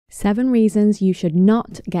7 reasons you should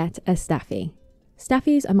not get a Staffy.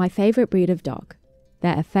 Staffies are my favourite breed of dog.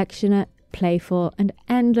 They're affectionate, playful and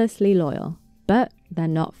endlessly loyal, but they're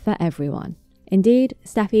not for everyone. Indeed,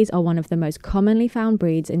 Staffies are one of the most commonly found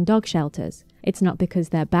breeds in dog shelters. It's not because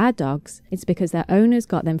they're bad dogs, it's because their owners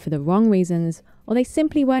got them for the wrong reasons or they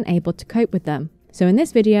simply weren't able to cope with them. So in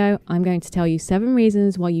this video, I'm going to tell you 7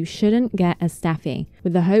 reasons why you shouldn't get a Staffy,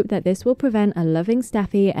 with the hope that this will prevent a loving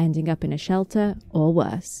Staffy ending up in a shelter or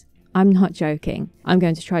worse. I'm not joking. I'm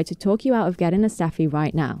going to try to talk you out of getting a Staffy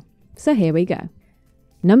right now. So here we go.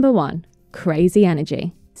 Number 1, crazy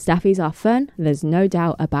energy. Staffies are fun, there's no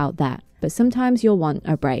doubt about that. But sometimes you'll want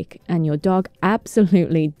a break, and your dog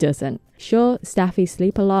absolutely doesn't. Sure, Staffies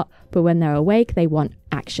sleep a lot, but when they're awake, they want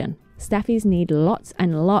action. Staffies need lots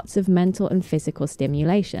and lots of mental and physical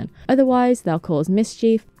stimulation. Otherwise, they'll cause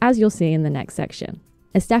mischief, as you'll see in the next section.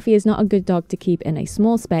 A Staffy is not a good dog to keep in a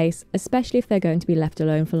small space, especially if they're going to be left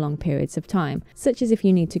alone for long periods of time, such as if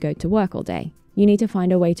you need to go to work all day. You need to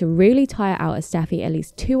find a way to really tire out a Staffy at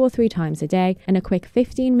least 2 or 3 times a day, and a quick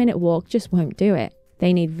 15-minute walk just won't do it.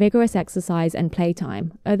 They need vigorous exercise and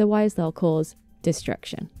playtime, otherwise they'll cause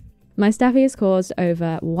destruction. My Staffy has caused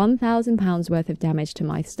over £1,000 worth of damage to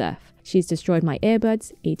my stuff. She's destroyed my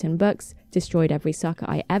earbuds, eaten books, destroyed every socket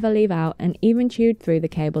I ever leave out, and even chewed through the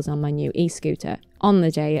cables on my new e-scooter on the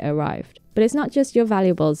day it arrived. But it's not just your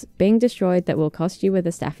valuables being destroyed that will cost you with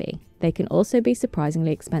a Staffy. They can also be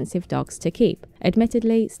surprisingly expensive dogs to keep.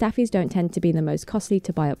 Admittedly, Staffies don't tend to be the most costly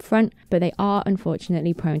to buy up front, but they are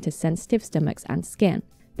unfortunately prone to sensitive stomachs and skin.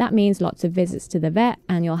 That means lots of visits to the vet,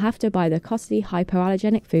 and you'll have to buy the costly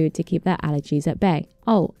hypoallergenic food to keep their allergies at bay.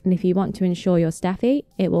 Oh, and if you want to insure your Staffy,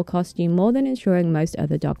 it will cost you more than insuring most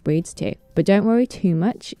other dog breeds too. But don't worry too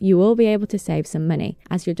much, you will be able to save some money,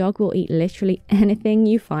 as your dog will eat literally anything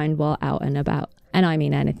you find while out and about. And I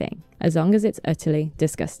mean anything, as long as it's utterly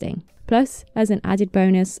disgusting. Plus, as an added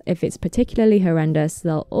bonus, if it's particularly horrendous,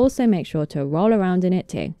 they'll also make sure to roll around in it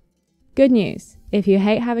too. Good news, if you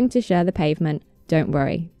hate having to share the pavement, don't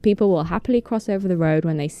worry, people will happily cross over the road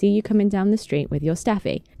when they see you coming down the street with your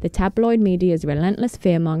Staffy. The tabloid media's relentless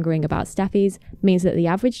fear-mongering about Staffies means that the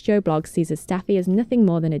average Joe blog sees a Staffy as nothing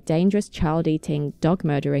more than a dangerous child-eating,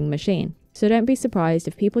 dog-murdering machine. So don't be surprised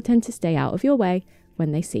if people tend to stay out of your way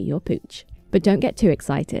when they see your pooch. But don't get too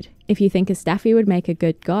excited. If you think a Staffy would make a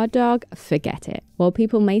good guard dog, forget it. While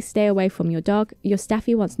people may stay away from your dog, your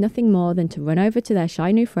Staffy wants nothing more than to run over to their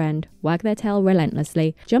shy new friend, wag their tail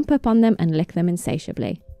relentlessly, jump up on them and lick them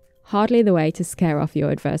insatiably. Hardly the way to scare off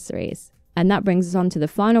your adversaries. And that brings us on to the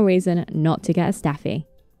final reason not to get a Staffy: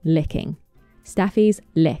 licking. Staffies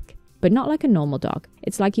lick, but not like a normal dog.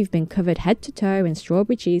 It's like you've been covered head to toe in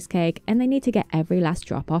strawberry cheesecake and they need to get every last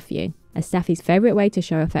drop off you. A Staffy's favourite way to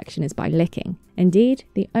show affection is by licking. Indeed,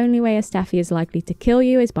 the only way a Staffy is likely to kill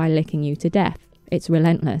you is by licking you to death. It's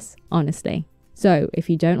relentless, honestly. So, if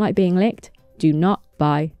you don't like being licked, do not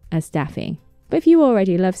buy a Staffy. But if you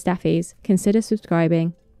already love Staffies, consider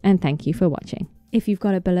subscribing, and thank you for watching. If you've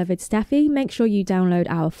got a beloved Staffy, make sure you download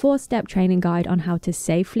our 4-step training guide on how to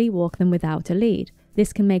safely walk them without a lead.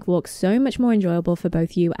 This can make walks so much more enjoyable for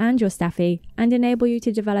both you and your Staffy, and enable you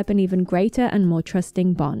to develop an even greater and more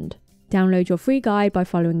trusting bond. Download your free guide by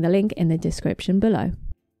following the link in the description below.